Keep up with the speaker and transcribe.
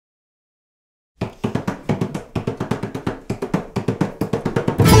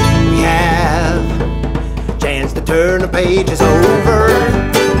page is over.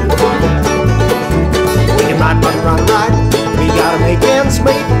 We can run, right. We gotta make ends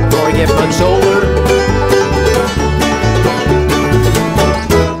meet before we get much older.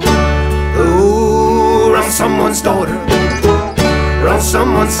 Ooh, run someone's daughter, run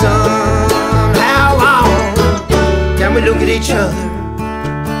someone's son. How long can we look at each other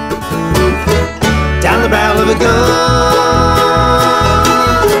down the barrel of a gun?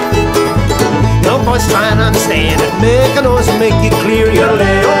 Your voice trying to understand it, make a noise and make it clear.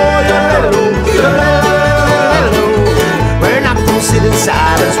 We're not gonna sit in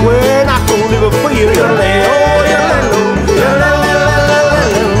silence, we're not gonna live a free.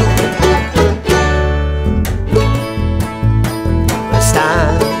 This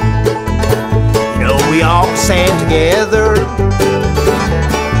time, you know we all stand together.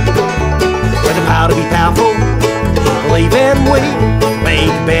 With the power to be powerful, believe in we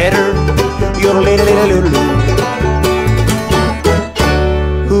make better.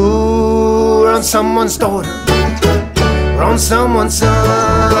 Ooh, run someone's daughter, run someone's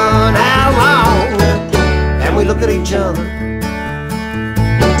son. How long can we look at each other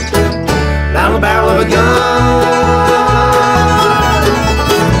down the barrel of a gun?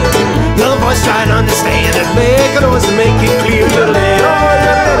 Your voice trying to understand it, make a noise and make it clear.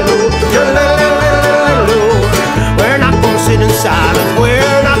 We're not gonna sit in silence,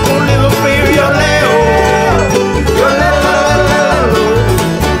 we're not gonna live a fear.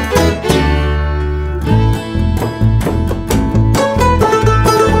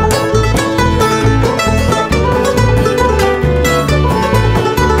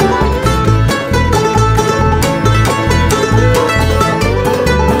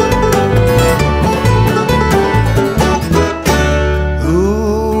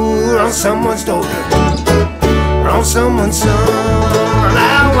 Someone's daughter, on someone's son.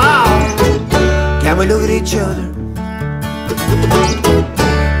 How long can we look at each other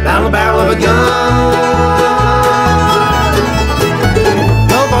down the barrel of a gun?